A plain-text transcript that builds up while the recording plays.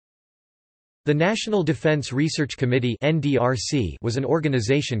The National Defense Research Committee (NDRC) was an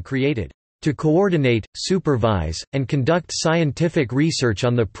organization created to coordinate, supervise, and conduct scientific research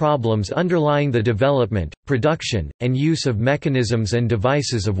on the problems underlying the development, production, and use of mechanisms and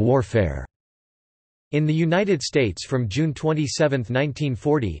devices of warfare. In the United States from June 27,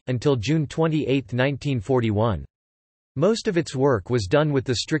 1940, until June 28, 1941. Most of its work was done with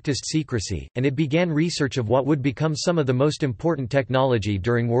the strictest secrecy, and it began research of what would become some of the most important technology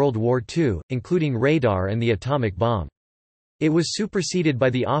during World War II, including radar and the atomic bomb. It was superseded by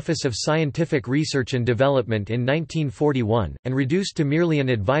the Office of Scientific Research and Development in 1941, and reduced to merely an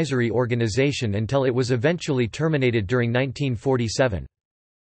advisory organization until it was eventually terminated during 1947.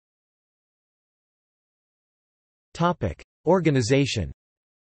 Organization.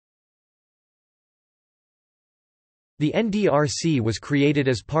 The NDRC was created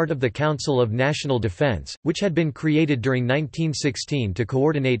as part of the Council of National Defense, which had been created during 1916 to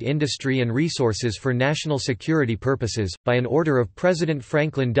coordinate industry and resources for national security purposes, by an order of President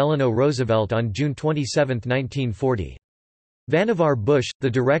Franklin Delano Roosevelt on June 27, 1940. Vannevar Bush,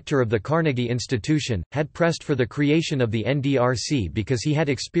 the director of the Carnegie Institution, had pressed for the creation of the NDRC because he had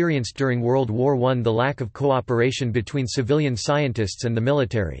experienced during World War I the lack of cooperation between civilian scientists and the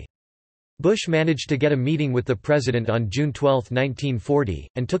military. Bush managed to get a meeting with the president on June 12, 1940,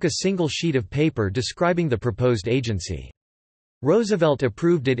 and took a single sheet of paper describing the proposed agency. Roosevelt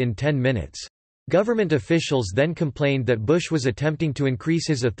approved it in 10 minutes. Government officials then complained that Bush was attempting to increase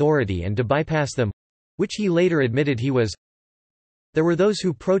his authority and to bypass them—which he later admitted he was. There were those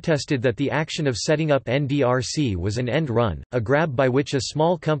who protested that the action of setting up NDRC was an end run, a grab by which a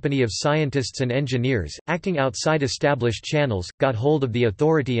small company of scientists and engineers, acting outside established channels, got hold of the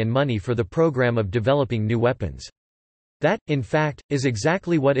authority and money for the program of developing new weapons. That, in fact, is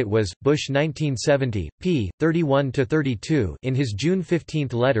exactly what it was. Bush 1970, p. 31–32. In his June 15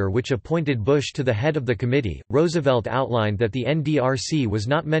 letter which appointed Bush to the head of the committee, Roosevelt outlined that the NDRC was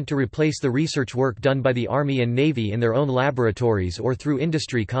not meant to replace the research work done by the Army and Navy in their own laboratories or through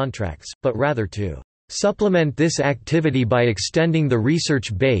industry contracts, but rather to supplement this activity by extending the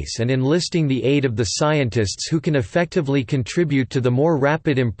research base and enlisting the aid of the scientists who can effectively contribute to the more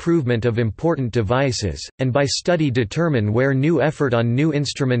rapid improvement of important devices, and by study determine where new effort on new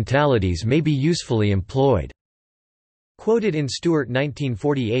instrumentalities may be usefully employed." Quoted in Stewart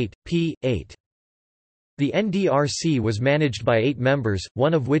 1948, p. 8. The NDRC was managed by 8 members,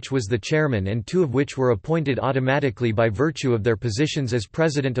 one of which was the chairman and 2 of which were appointed automatically by virtue of their positions as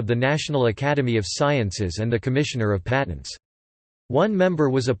president of the National Academy of Sciences and the Commissioner of Patents. 1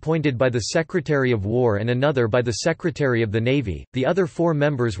 member was appointed by the Secretary of War and another by the Secretary of the Navy. The other 4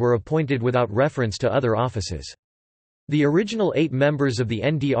 members were appointed without reference to other offices. The original 8 members of the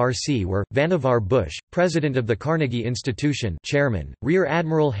NDRC were, Vannevar Bush, President of the Carnegie Institution Chairman, Rear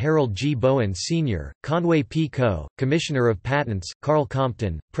Admiral Harold G. Bowen Sr., Conway P. Coe, Commissioner of Patents, Carl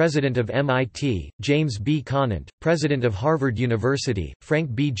Compton, President of MIT, James B. Conant, President of Harvard University,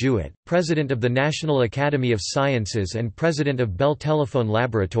 Frank B. Jewett, President of the National Academy of Sciences and President of Bell Telephone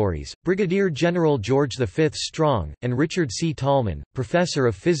Laboratories, Brigadier General George V. Strong, and Richard C. Tallman, Professor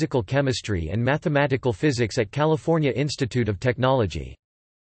of Physical Chemistry and Mathematical Physics at California Institute of Technology.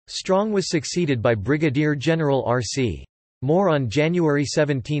 Strong was succeeded by Brigadier General R.C. Moore on January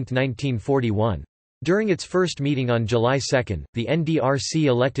 17, 1941. During its first meeting on July 2, the NDRC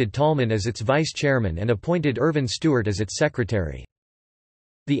elected Tallman as its vice chairman and appointed Irvin Stewart as its secretary.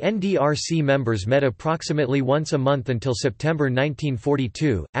 The NDRC members met approximately once a month until September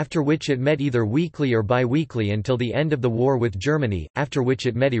 1942, after which it met either weekly or bi-weekly until the end of the war with Germany, after which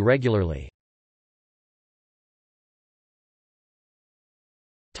it met irregularly.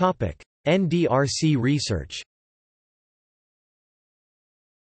 NDRC research.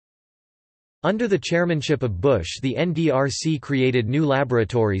 Under the chairmanship of Bush, the NDRC created new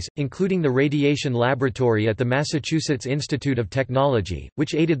laboratories, including the Radiation Laboratory at the Massachusetts Institute of Technology,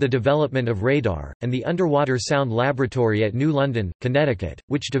 which aided the development of radar, and the Underwater Sound Laboratory at New London, Connecticut,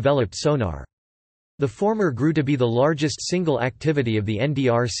 which developed sonar. The former grew to be the largest single activity of the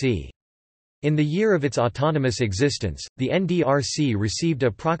NDRC. In the year of its autonomous existence, the NDRC received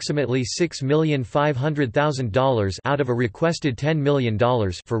approximately $6,500,000 out of a requested $10 million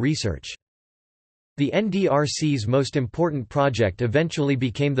for research. The NDRC's most important project eventually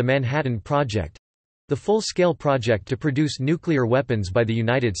became the Manhattan Project—the full-scale project to produce nuclear weapons by the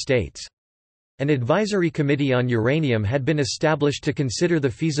United States. An advisory committee on uranium had been established to consider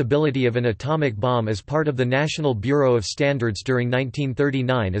the feasibility of an atomic bomb as part of the National Bureau of Standards during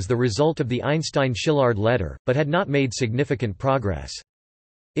 1939 as the result of the Einstein-Szilard letter, but had not made significant progress.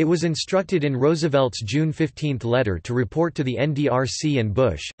 It was instructed in Roosevelt's June 15 letter to report to the NDRC and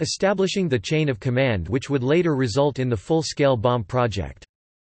Bush, establishing the chain of command which would later result in the full-scale bomb project.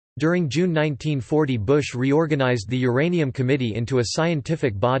 During June 1940, Bush reorganized the Uranium Committee into a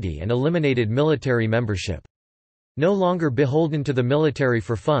scientific body and eliminated military membership. No longer beholden to the military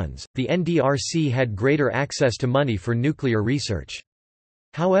for funds, the NDRC had greater access to money for nuclear research.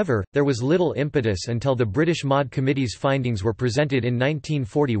 However, there was little impetus until the British Maud Committee's findings were presented in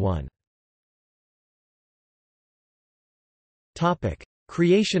 1941.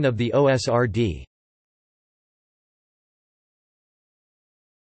 Creation of the OSRD.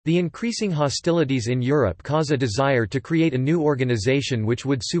 The increasing hostilities in Europe cause a desire to create a new organization which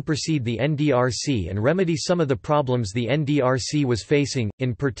would supersede the NDRC and remedy some of the problems the NDRC was facing,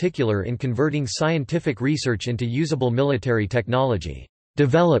 in particular in converting scientific research into usable military technology.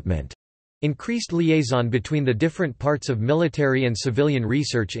 Development, increased liaison between the different parts of military and civilian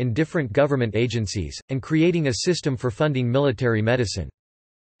research in different government agencies, and creating a system for funding military medicine.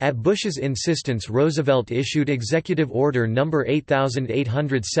 At Bush's insistence, Roosevelt issued Executive Order No.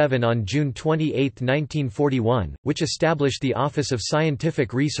 8807 on June 28, 1941, which established the Office of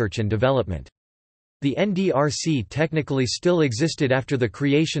Scientific Research and Development. The NDRC technically still existed after the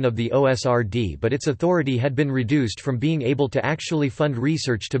creation of the OSRD, but its authority had been reduced from being able to actually fund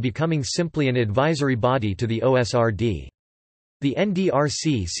research to becoming simply an advisory body to the OSRD. The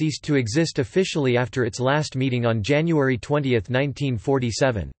NDRC ceased to exist officially after its last meeting on January 20,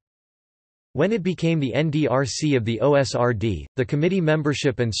 1947. When it became the NDRC of the OSRD, the committee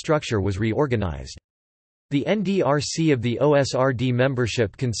membership and structure was reorganized. The NDRC of the OSRD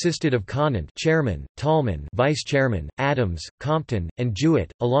membership consisted of Conant chairman, Tallman vice chairman, Adams, Compton, and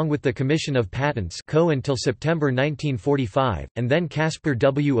Jewett, along with the Commission of Patents (CO) until September 1945, and then Caspar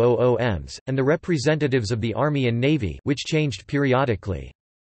Wooms, and the representatives of the Army and Navy, which changed periodically.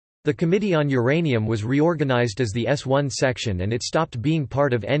 The Committee on Uranium was reorganized as the S1 section, and it stopped being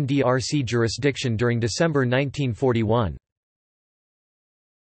part of NDRC jurisdiction during December 1941.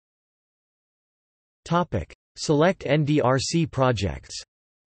 Select NDRC projects.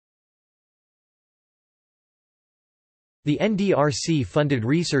 The NDRC funded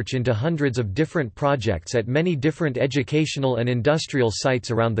research into hundreds of different projects at many different educational and industrial sites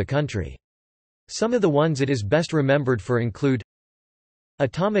around the country. Some of the ones it is best remembered for include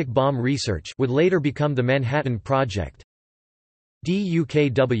atomic bomb research, would later become the Manhattan Project,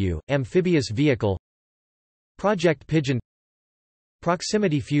 DUKW, amphibious vehicle, Project Pigeon,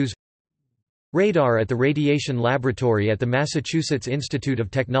 proximity fuse, radar at the Radiation Laboratory at the Massachusetts Institute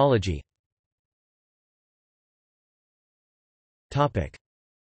of Technology.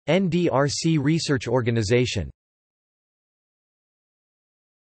 NDRC Research Organization.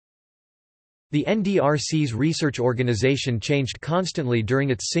 The NDRC's research organization changed constantly during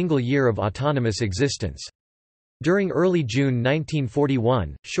its single year of autonomous existence. During early June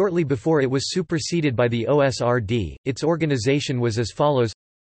 1941, shortly before it was superseded by the OSRD, its organization was as follows: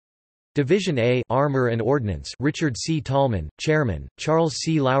 Division A, Armor and Ordnance, Richard C. Tallman, Chairman; Charles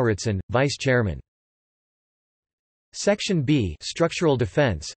C. Lauritsen, Vice Chairman. Section B, Structural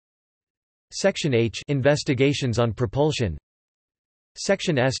Defense. Section H, Investigations on Propulsion.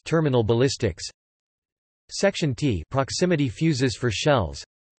 Section S, Terminal Ballistics. Section T, Proximity Fuses for Shells.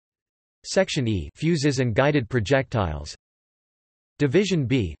 Section E, Fuses and Guided Projectiles. Division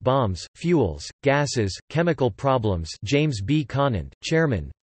B, Bombs, Fuels, Gases, Chemical Problems, James B. Conant,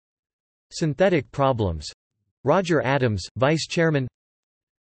 Chairman. Synthetic Problems, Roger Adams, Vice Chairman.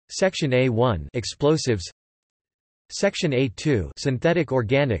 Section A1, Explosives. Section A2, Synthetic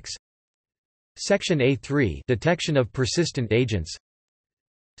Organics. Section A3, Detection of Persistent Agents.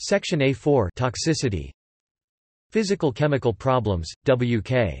 Section A4, Toxicity. Physical Chemical Problems,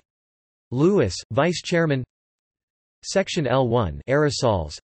 W.K. Lewis, Vice Chairman. Section L1,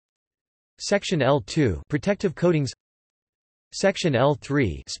 Aerosols. Section L2, Protective Coatings. Section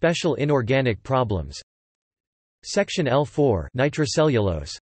L3, Special Inorganic Problems. Section L4,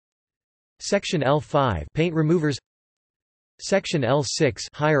 Nitrocellulose. Section L5, Paint Removers. Section L6,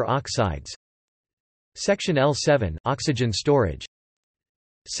 Higher Oxides. Section L7, Oxygen Storage.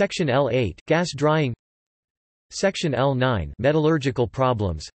 Section L8, Gas Drying. Section L9, Metallurgical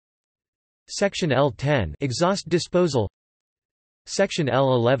Problems. Section L10, Exhaust Disposal. Section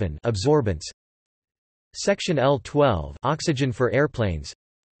L11, Absorbents. Section L12, Oxygen for airplanes.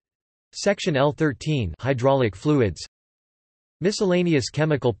 Section L13, Hydraulic fluids. Miscellaneous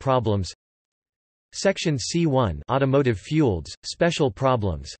chemical problems. Section C1, Automotive fuels, special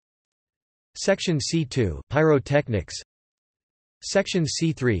problems. Section C2, Pyrotechnics. Section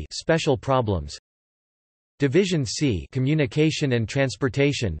C3, Special problems. Division C Communication and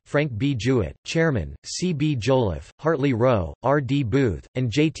Transportation, Frank B. Jewett, Chairman, C. B. Jolliffe, Hartley Rowe, R. D. Booth,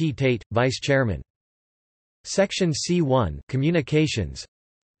 and J. T. Tate, Vice Chairman. Section C1 Communications.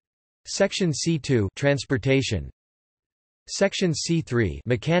 Section C2 Transportation. Section C3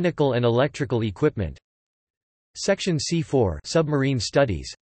 Mechanical and Electrical Equipment. Section C4 Submarine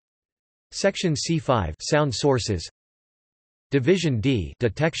Studies. Section C5 Sound Sources. Division D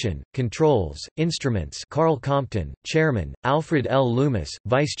Detection, Controls, Instruments Carl Compton, Chairman, Alfred L. Loomis,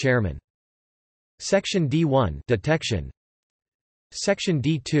 Vice Chairman. Section D1 Detection. Section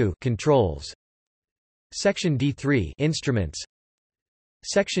D2 Controls. Section D3 Instruments.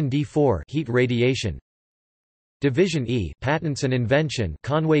 Section D4 Heat Radiation. Division E Patents and Invention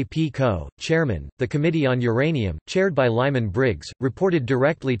Conway P. Coe, Chairman. The Committee on Uranium, chaired by Lyman Briggs, reported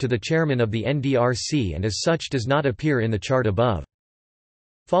directly to the Chairman of the NDRC and as such does not appear in the chart above.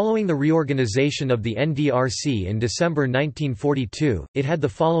 Following the reorganization of the NDRC in December 1942, it had the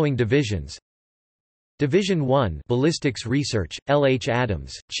following divisions. Division 1 Ballistics Research, L. H.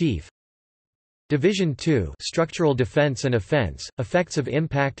 Adams, Chief. Division 2 Structural Defense and Offense, Effects of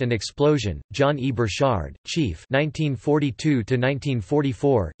Impact and Explosion, John E. Burchard, Chief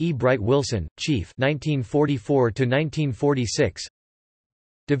 1942–1944, E. Bright Wilson, Chief 1944–1946.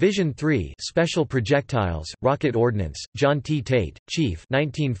 Division 3 Special Projectiles, Rocket Ordnance, John T. Tate, Chief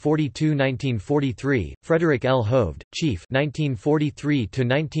 1942–1943, Frederick L. Hoved, Chief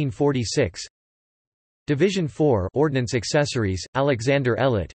 1943–1946. Division 4 Ordnance Accessories, Alexander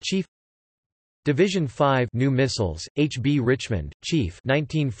Ellett, Chief. Division 5 New Missiles, H. B. Richmond, Chief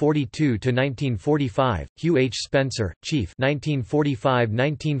 1942–1945, Hugh H. Spencer, Chief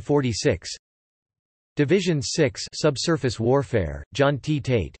 1945–1946. Division 6 Subsurface Warfare, John T.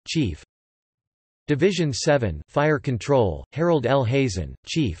 Tate, Chief. Division 7 Fire Control, Harold L. Hazen,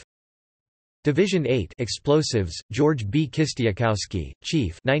 Chief. Division 8 Explosives, George B. Kistiakowski,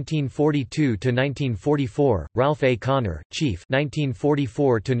 Chief 1942–1944, Ralph A. Connor, Chief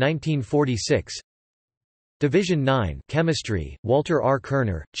 1944–1946. Division 9 Chemistry, Walter R.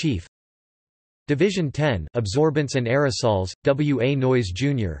 Kerner, Chief. Division 10 Absorbents and Aerosols, W. A. Noyes,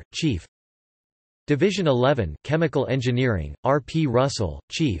 Jr., Chief. Division 11 Chemical Engineering, R. P. Russell,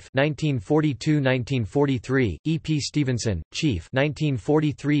 Chief 1942–1943, E. P. Stevenson, Chief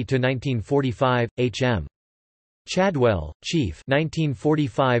 1943–1945, H. M. Chadwell, Chief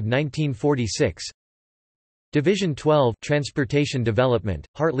 1945–1946. Division 12 Transportation Development,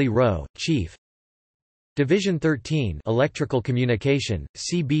 Hartley Rowe, Chief. Division 13 Electrical Communication,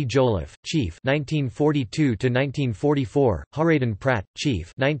 C. B. Jolliffe, Chief 1942–1944, Haraden Pratt,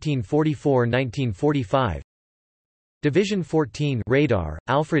 Chief 1944–1945. Division 14 Radar,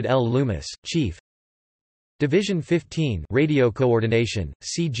 Alfred L. Loomis, Chief. Division 15 Radio Coordination,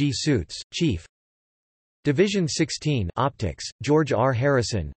 C. G. Suits, Chief. Division 16 Optics, George R.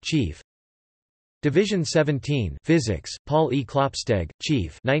 Harrison, Chief. Division 17 Physics, Paul E. Klopsteg,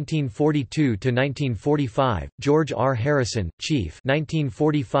 Chief 1942–1945, George R. Harrison, Chief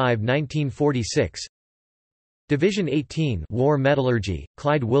 1945–1946. Division 18 War Metallurgy,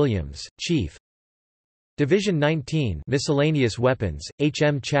 Clyde Williams, Chief. Division 19 Miscellaneous Weapons, H.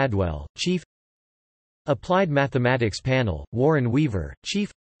 M. Chadwell, Chief. Applied Mathematics Panel, Warren Weaver,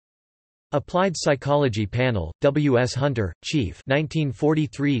 Chief. Applied Psychology Panel, W. S. Hunter, Chief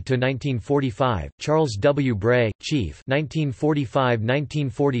 1943–1945, Charles W. Bray, Chief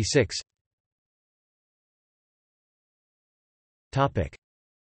 1945–1946.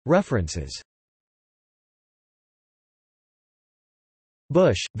 References.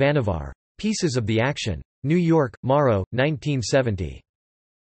 Bush, Vannevar. Pieces of the Action. New York, Morrow, 1970.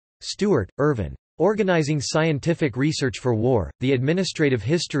 Stewart, Irvin. Organizing Scientific Research for War, The Administrative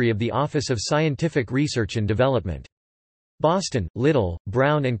History of the Office of Scientific Research and Development. Boston, Little,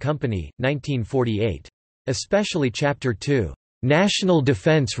 Brown and Company, 1948. Especially Chapter 2, National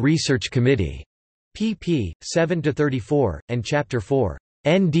Defense Research Committee, pp. 7–34, and Chapter 4,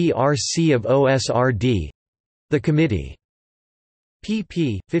 NDRC of OSRD, the Committee,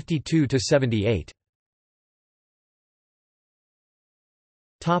 pp. 52–78.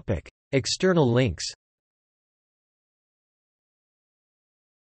 External links.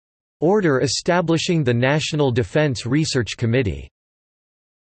 Order establishing the National Defense Research Committee.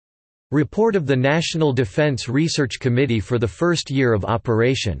 Report of the National Defense Research Committee for the first year of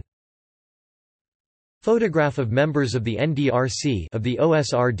operation. Photograph of members of the NDRC of the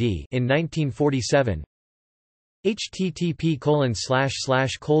OSRD in 1947.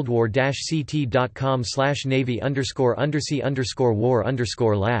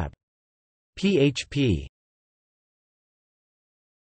 http://coldwar-ct.com/navy_undersea_war_lab. php